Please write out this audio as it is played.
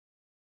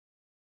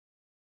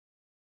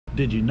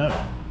Did you know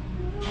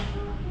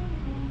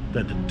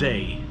that the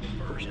day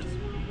version,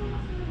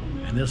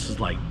 and this is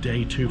like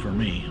day 2 for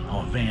me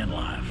on van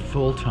life,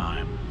 full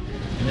time,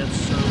 and it's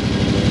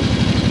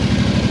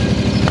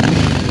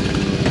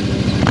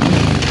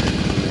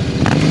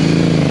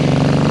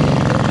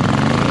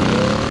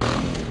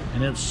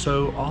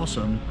so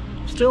awesome.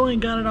 Still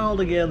ain't got it all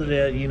together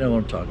yet, you know what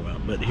I'm talking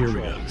about, but here we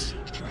go.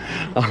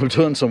 I'm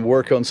doing some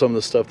work on some of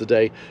the stuff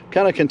today,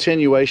 kind of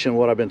continuation of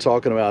what I've been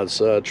talking about.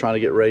 Is trying to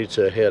get ready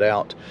to head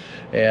out,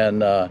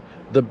 and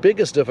the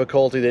biggest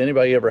difficulty that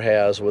anybody ever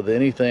has with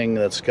anything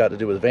that's got to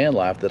do with van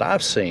life that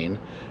I've seen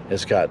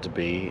has got to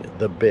be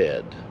the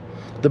bed.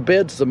 The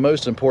bed's the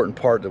most important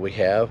part that we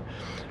have,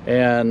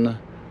 and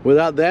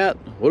without that,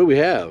 what do we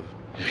have?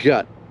 You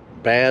got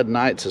bad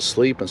nights of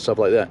sleep and stuff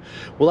like that.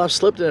 Well, I've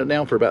slept in it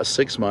now for about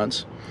 6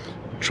 months,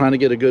 trying to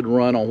get a good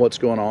run on what's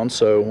going on,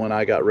 so when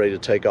I got ready to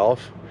take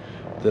off,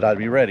 that I'd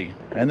be ready.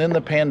 And then the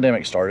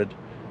pandemic started,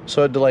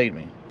 so it delayed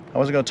me. I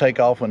wasn't going to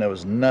take off when there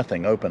was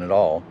nothing open at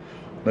all.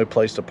 No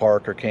place to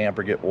park or camp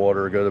or get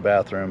water or go to the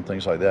bathroom,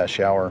 things like that,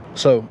 shower.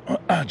 So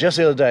just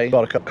the other day,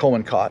 bought a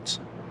Coleman cots.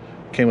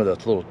 Came with a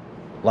little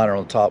liner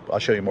on the top. I'll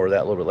show you more of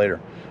that a little bit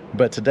later.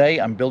 But today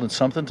I'm building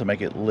something to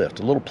make it lift,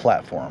 a little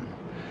platform.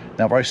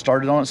 Now I've already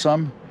started on it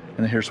some,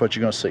 and here's what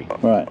you're going to see.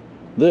 All right,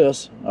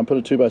 this, I put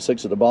a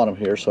 2x6 at the bottom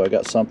here, so I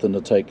got something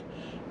to take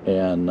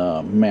and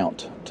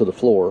mount to the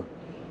floor.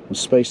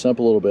 Space up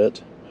a little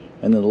bit,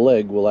 and then the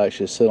leg will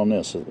actually sit on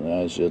this.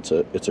 It's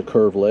a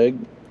curved leg,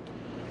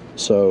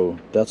 so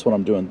that's what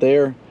I'm doing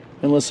there.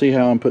 And let's see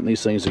how I'm putting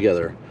these things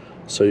together,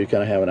 so you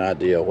kind of have an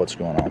idea of what's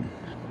going on.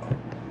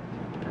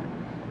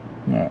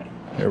 All right,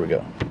 here we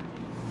go.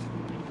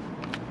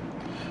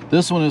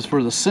 This one is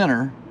for the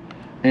center,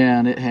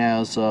 and it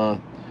has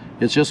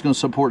it's just going to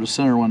support the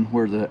center one,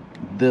 where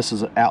this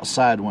is an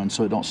outside one,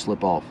 so it don't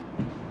slip off.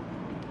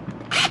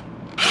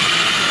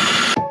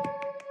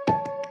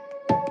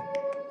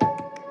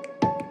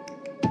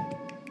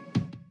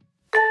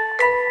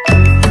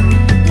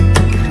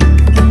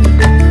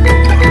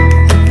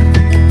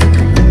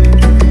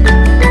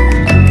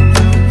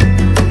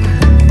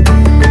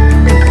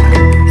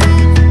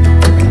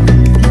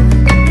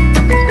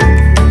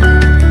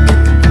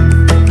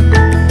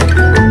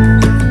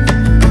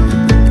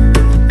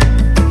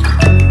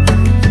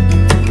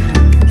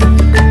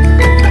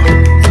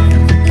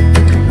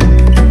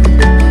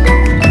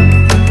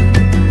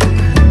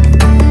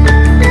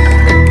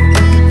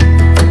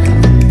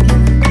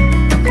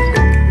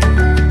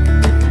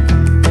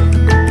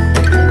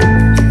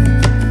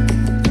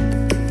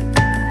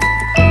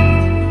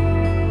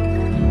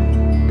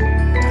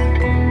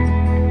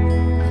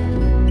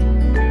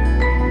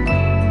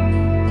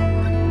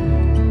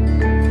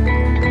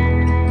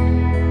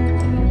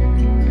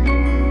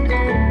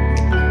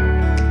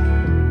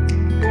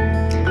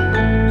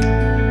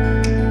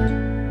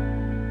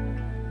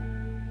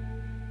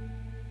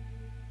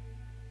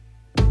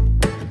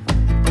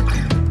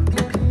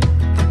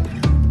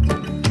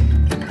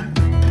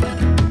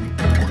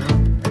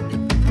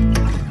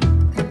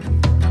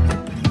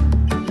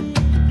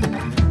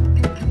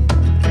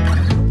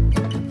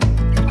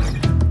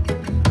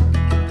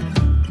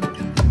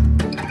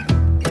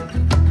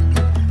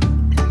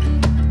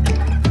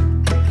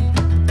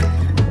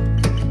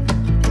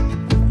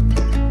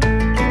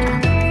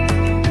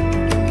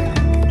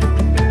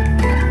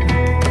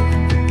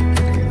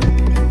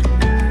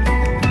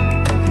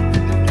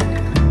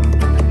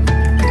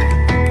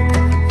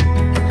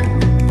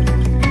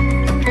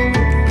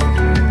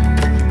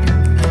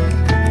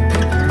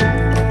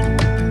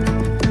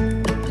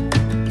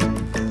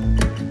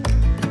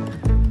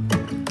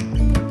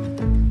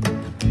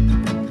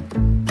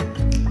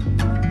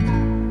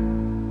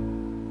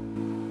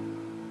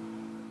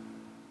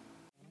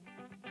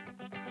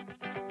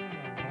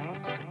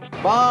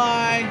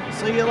 Bye.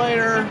 See you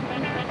later.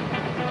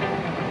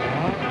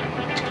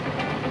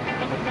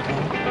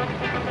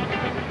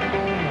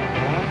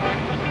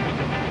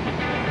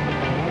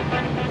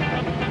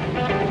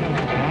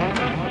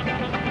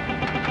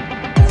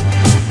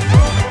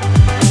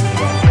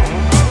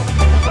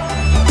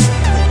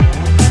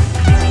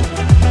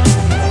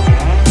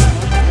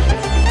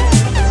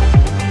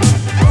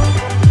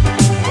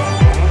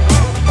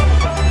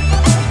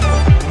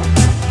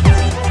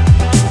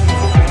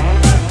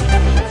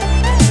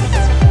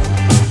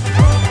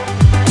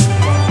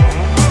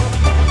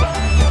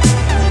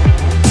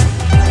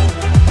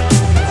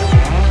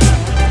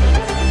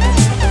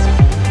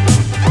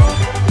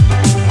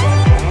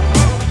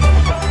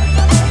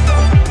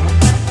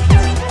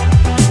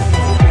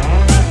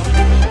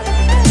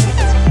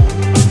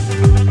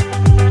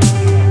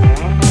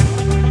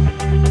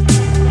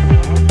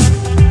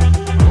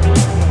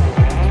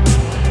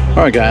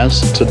 Alright guys,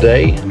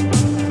 today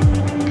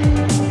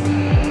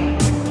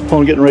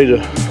I'm getting ready to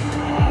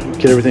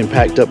get everything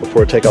packed up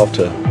before I take off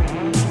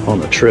on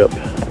the trip.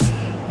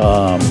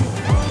 I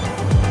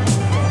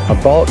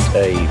bought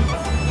a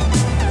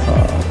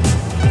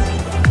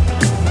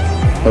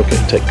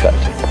okay, take cut.